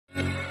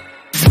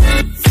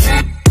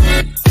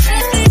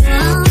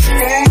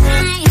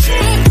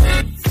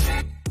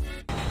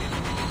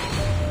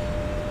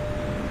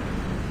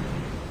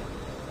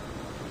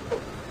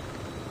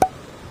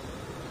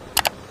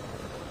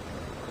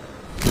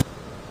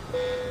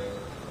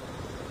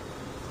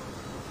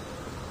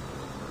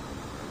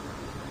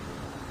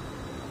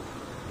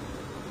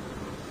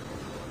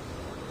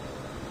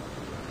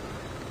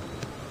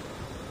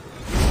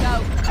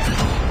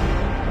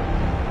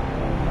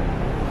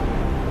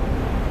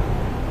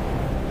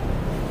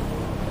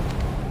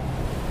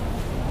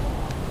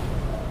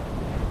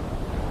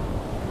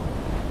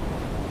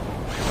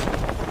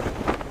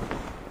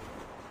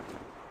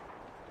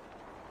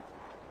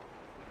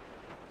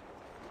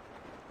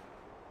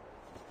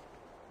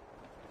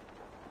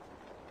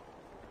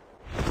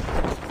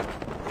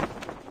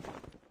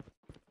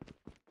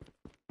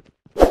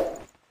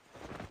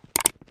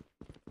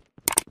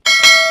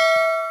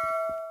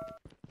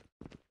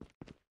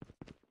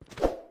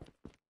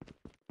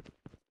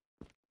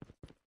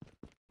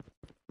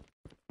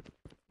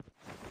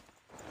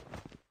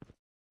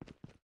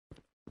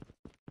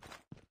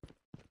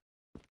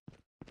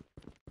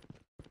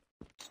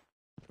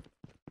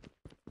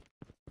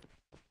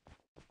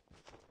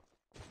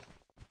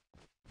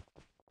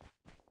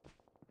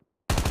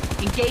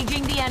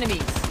Engaging the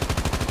enemies.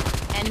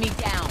 Enemy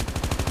down.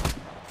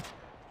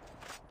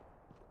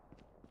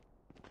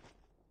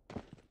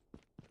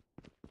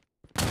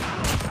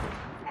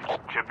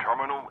 Chip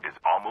terminal is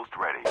almost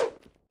ready.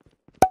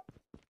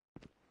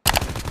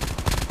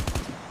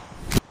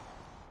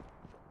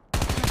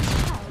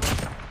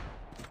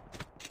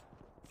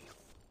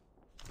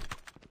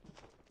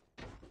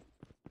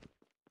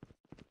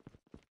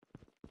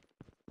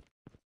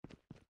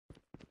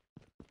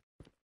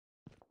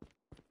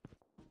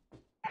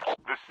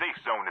 The safe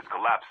zone is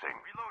collapsing.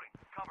 Reloading.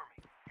 Cover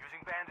me.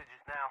 Using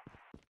bandages now.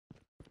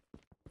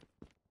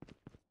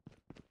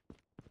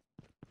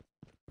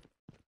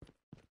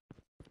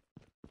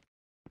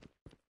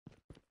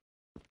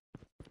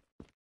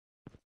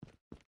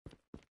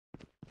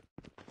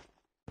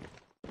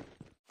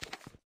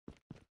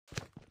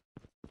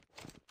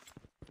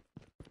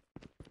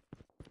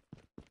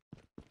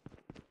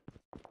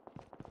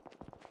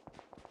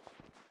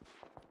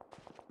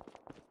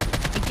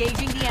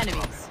 Engaging the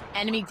enemies.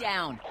 Enemy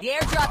down. The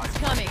airdrop is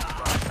coming.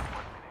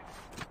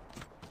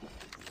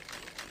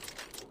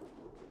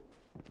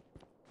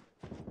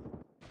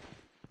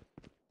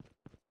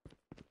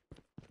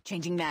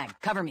 Changing mag.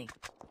 Cover me.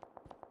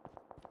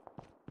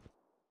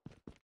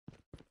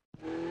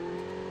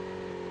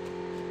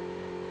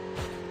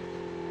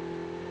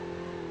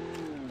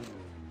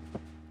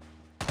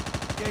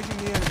 Engaging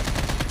the enemy.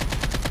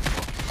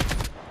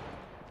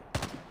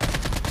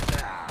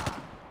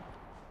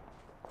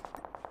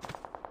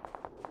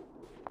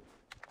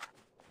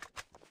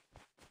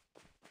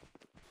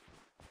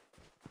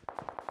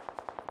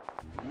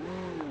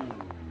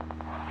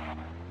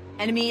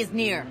 Enemy is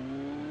near.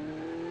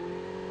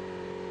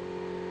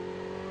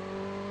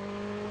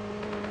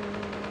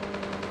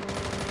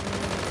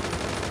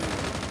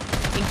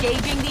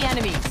 Engaging the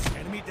enemies.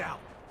 Enemy down.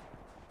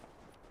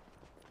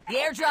 The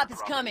airdrop is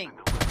coming.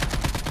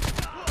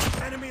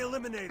 Enemy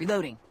eliminated.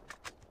 Reloading.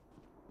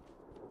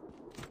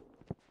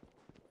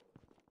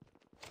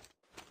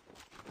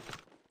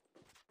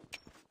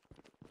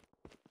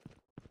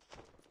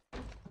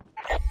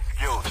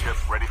 Skill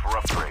chip ready for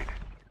upgrade.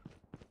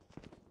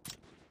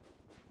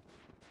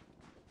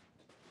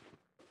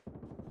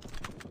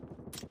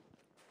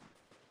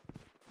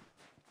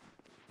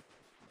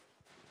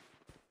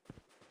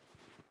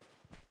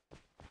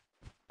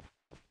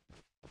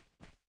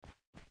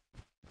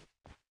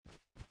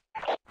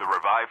 The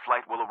revived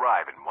flight will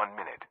arrive in 1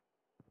 minute.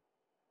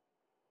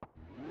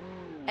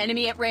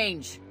 Enemy at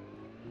range.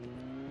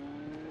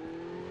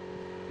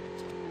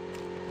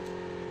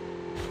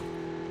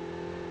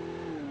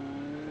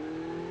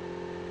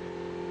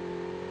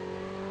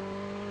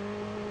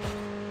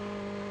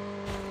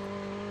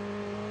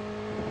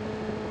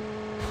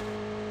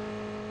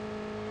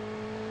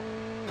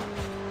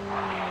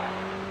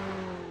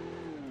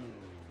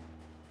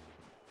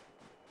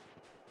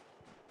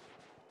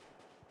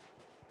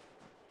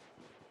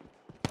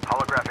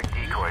 Holographic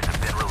decoys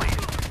have been released.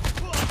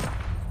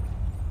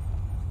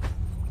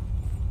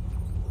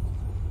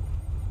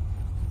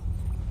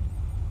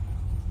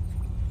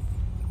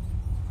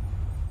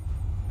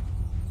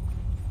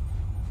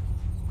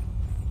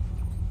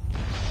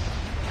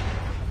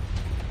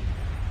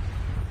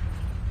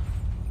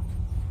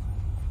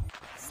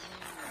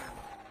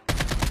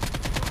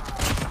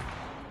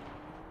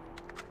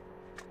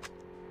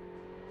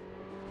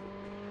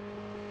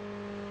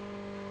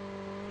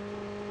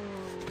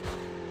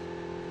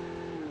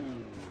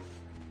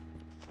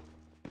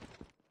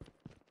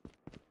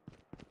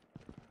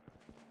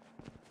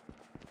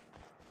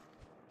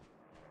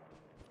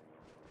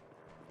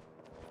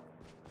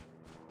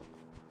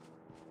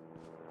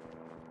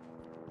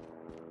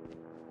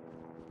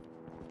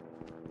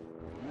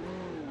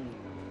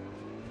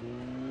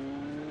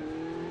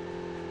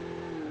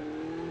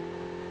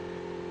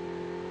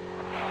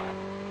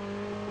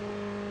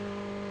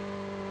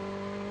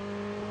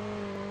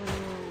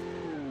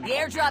 The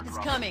airdrop is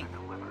coming.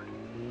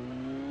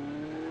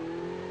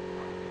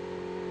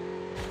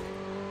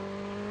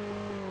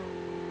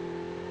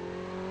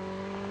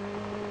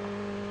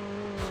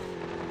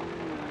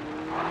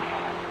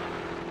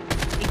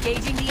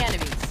 Engaging the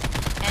enemies.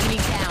 Enemy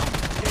down.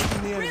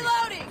 Engaging the enemy.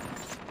 Reloading!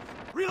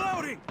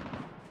 Reloading!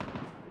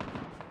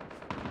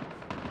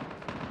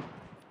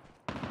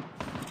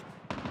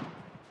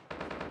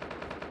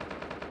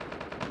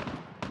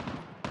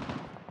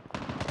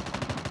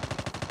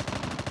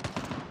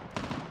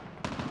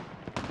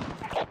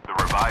 The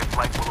revived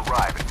flight will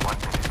arrive in 1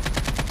 minute.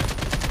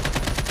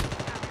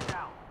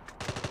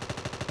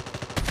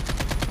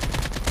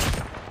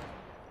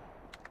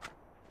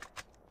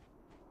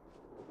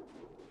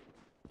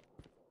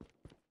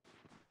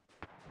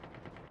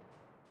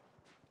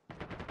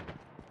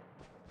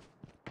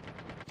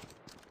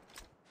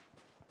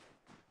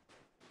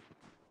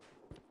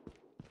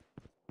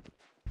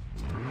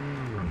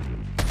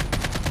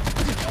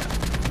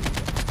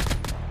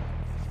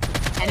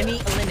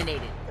 Enemy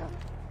eliminated.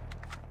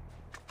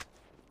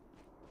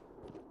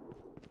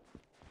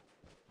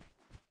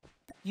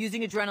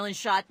 Using adrenaline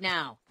shot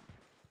now.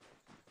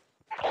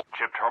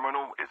 Chip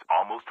terminal is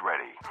almost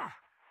ready.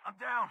 I'm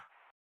down.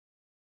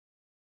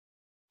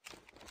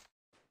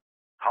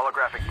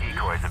 Holographic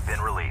decoys have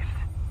been released.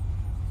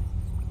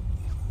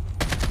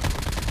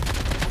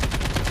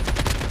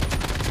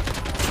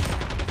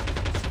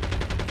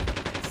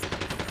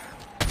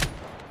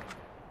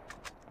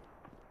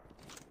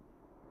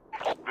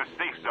 The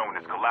safe zone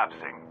is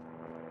collapsing.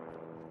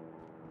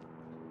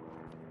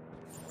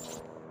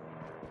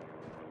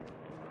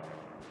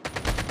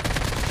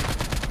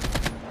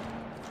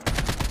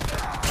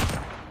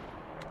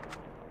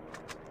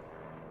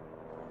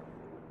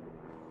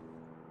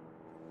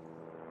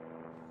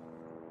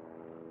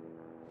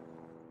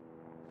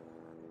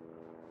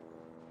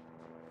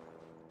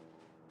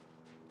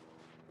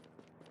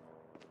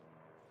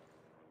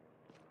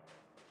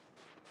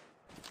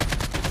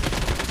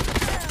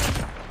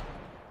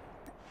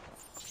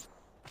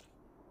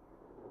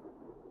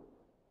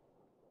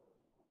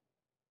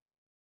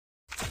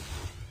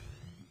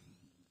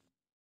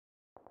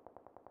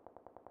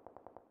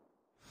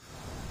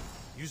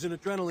 Use an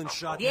adrenaline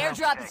shot The now.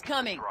 airdrop is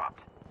coming.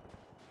 Dropped.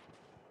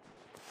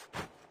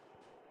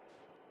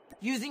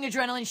 Using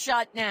adrenaline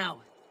shot now.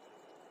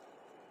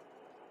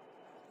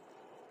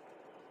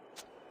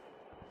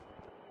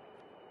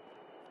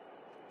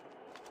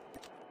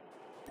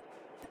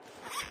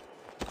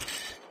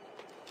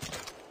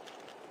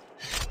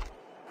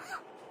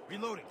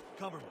 Reloading.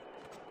 Cover me.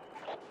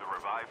 The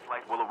revived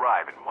flight will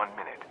arrive in 1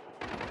 minute.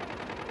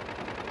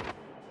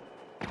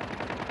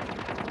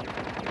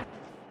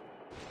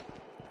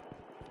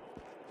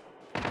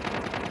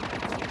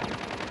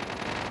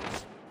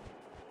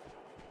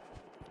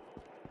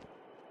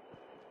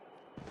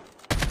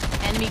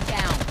 Enemy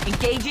down.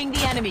 Engaging the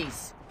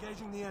enemies.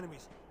 Engaging the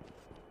enemies.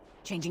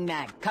 Changing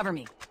mag. Cover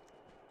me.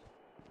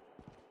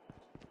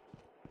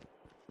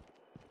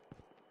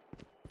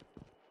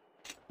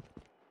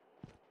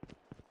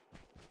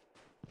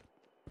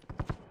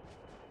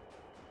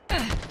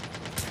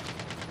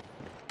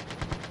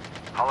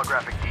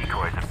 Holographic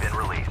decoys have been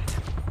released.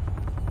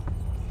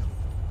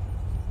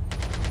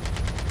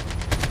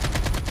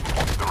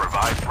 The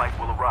revived flight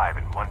will arrive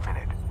in 1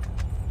 minute.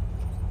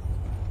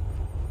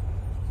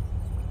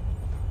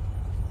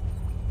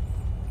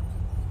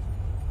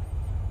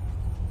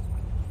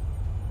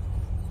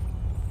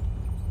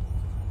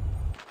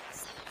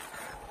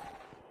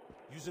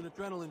 Use an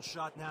adrenaline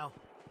shot now.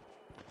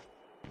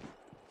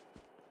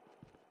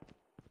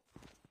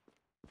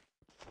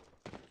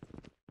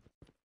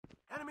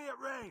 Enemy at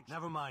range.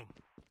 Never mind.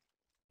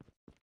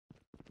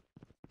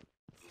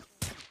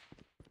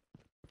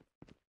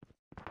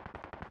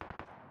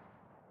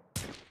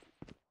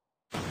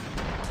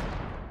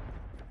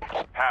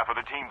 Half of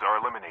the teams are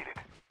eliminated.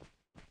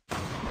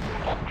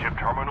 Chip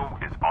terminal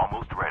is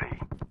almost ready.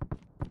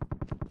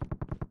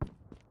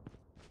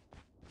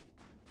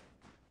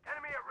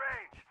 Enemy at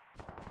range.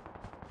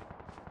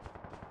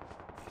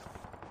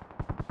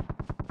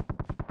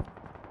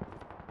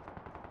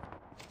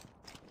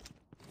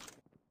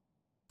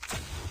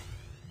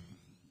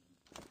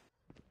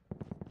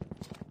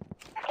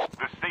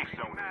 The safe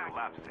zone is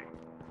collapsing.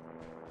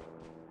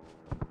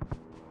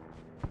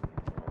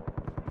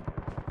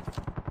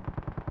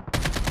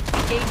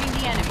 Engaging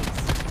the enemies.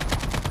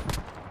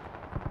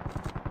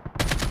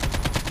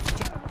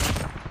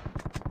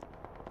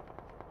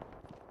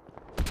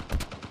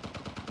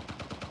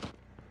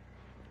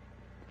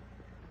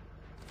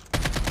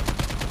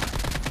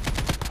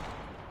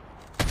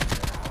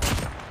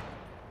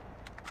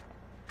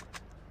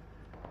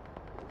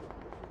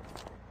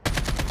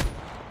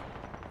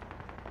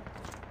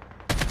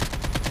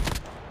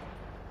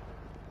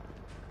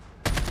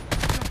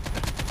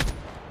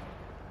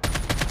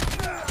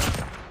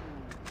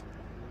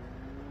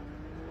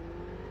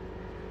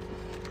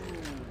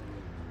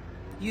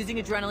 Using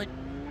adrenaline.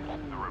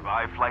 The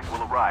revived flight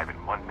will arrive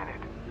in 1 minute.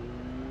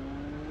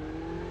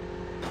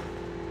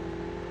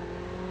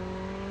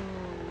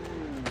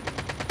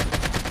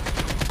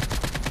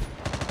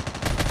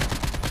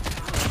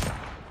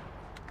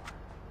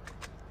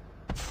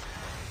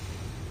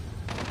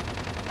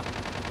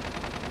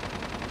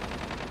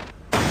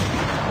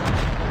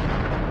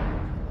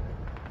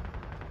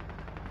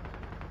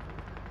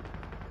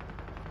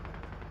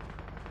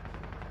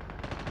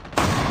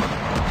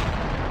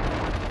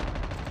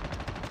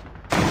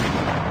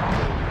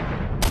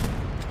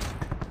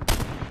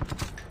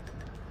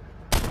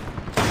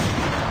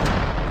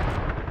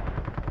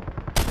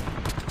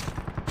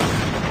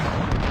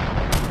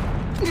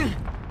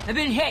 I've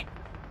been hit.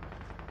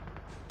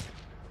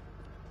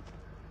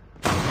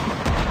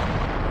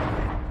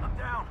 I'm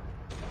down.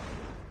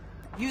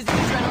 Using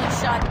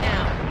adrenaline shot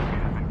now. He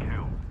has been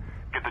killed.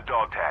 Get the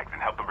dog tags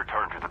and help them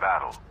return to the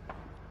battle.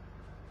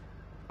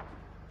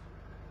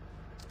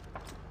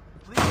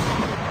 Please.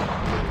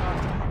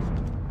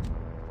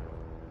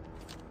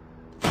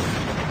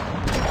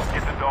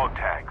 Get the dog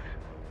tags.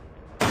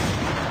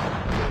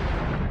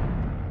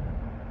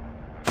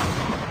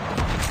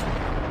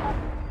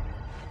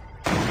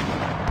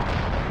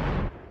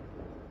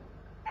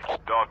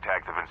 Dog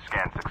tags have been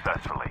scanned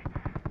successfully.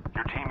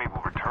 Your teammate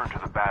will return to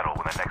the battle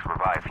when the next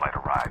revive flight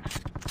arrives.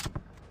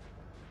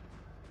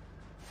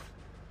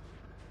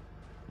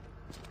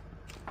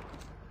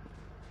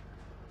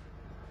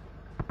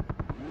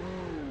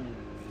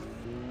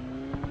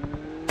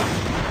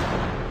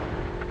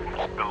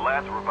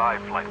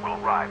 revive flight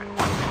will arrive in 1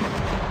 minute.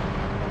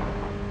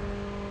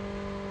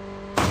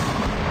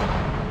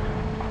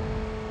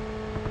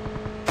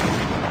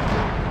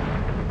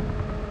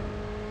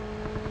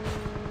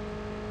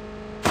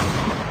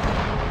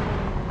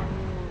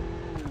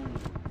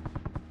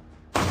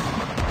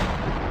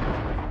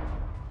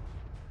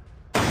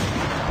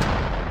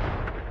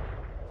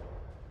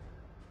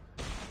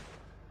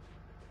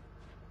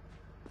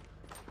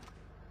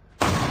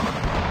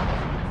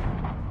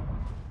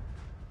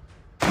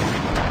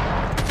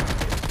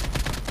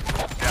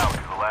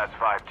 Last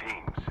 5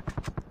 teams.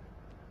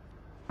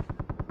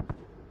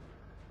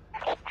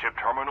 Chip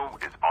terminal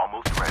is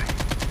almost ready.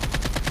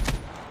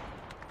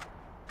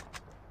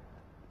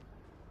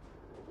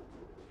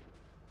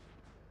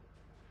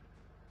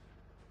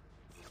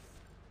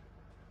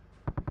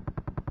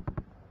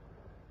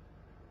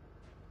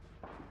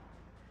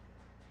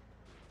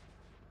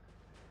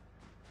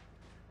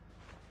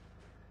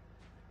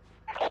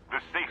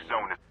 The safe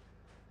zone is...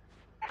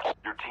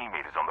 Your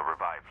teammate is on the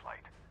revive flight.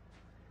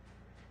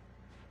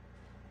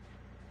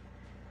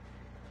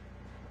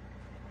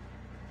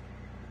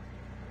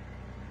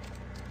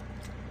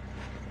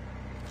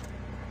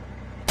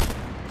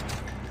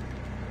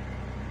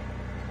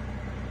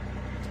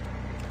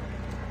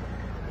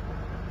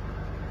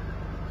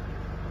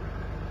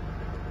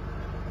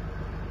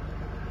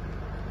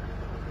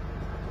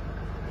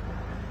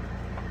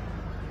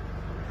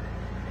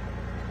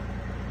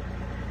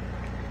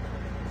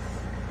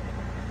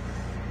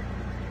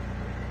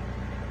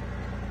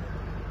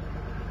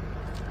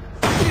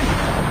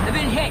 I've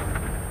been hit.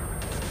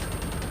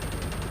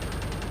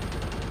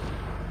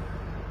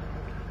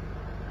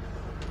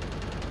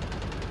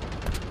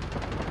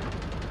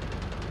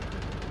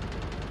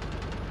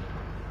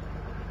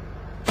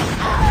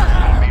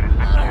 Teammate has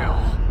been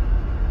killed.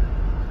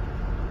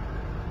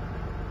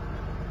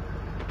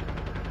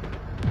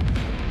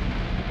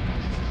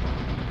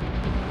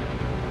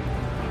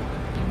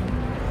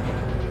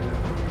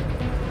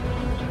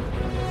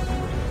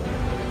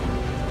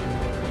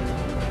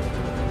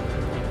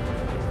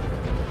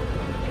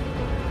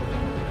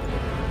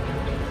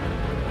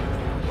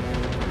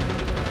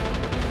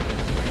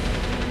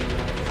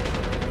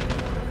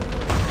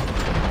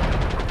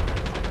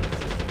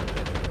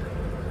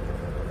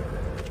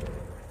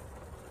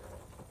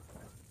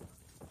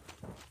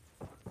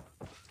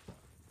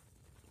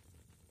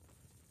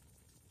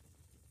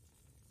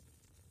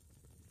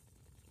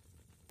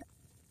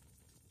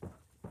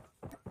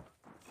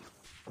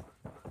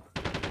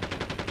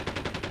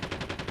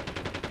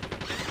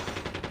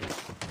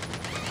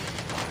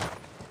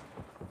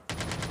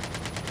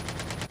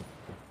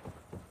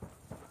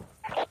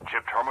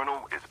 Chip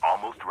terminal is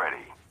almost ready.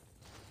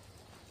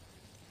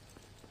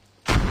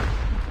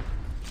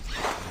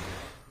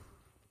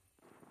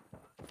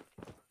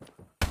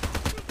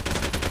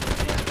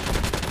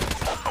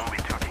 Only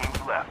 2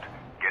 teams left,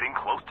 getting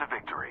close to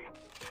victory.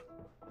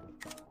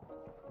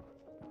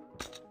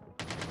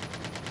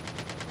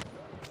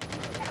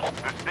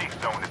 The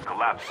safe zone is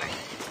collapsing.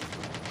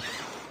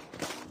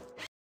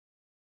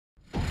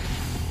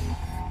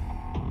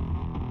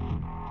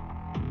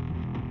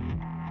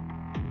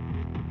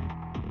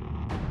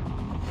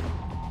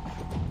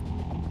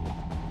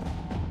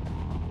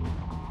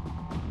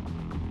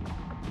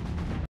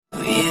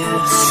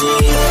 You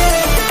see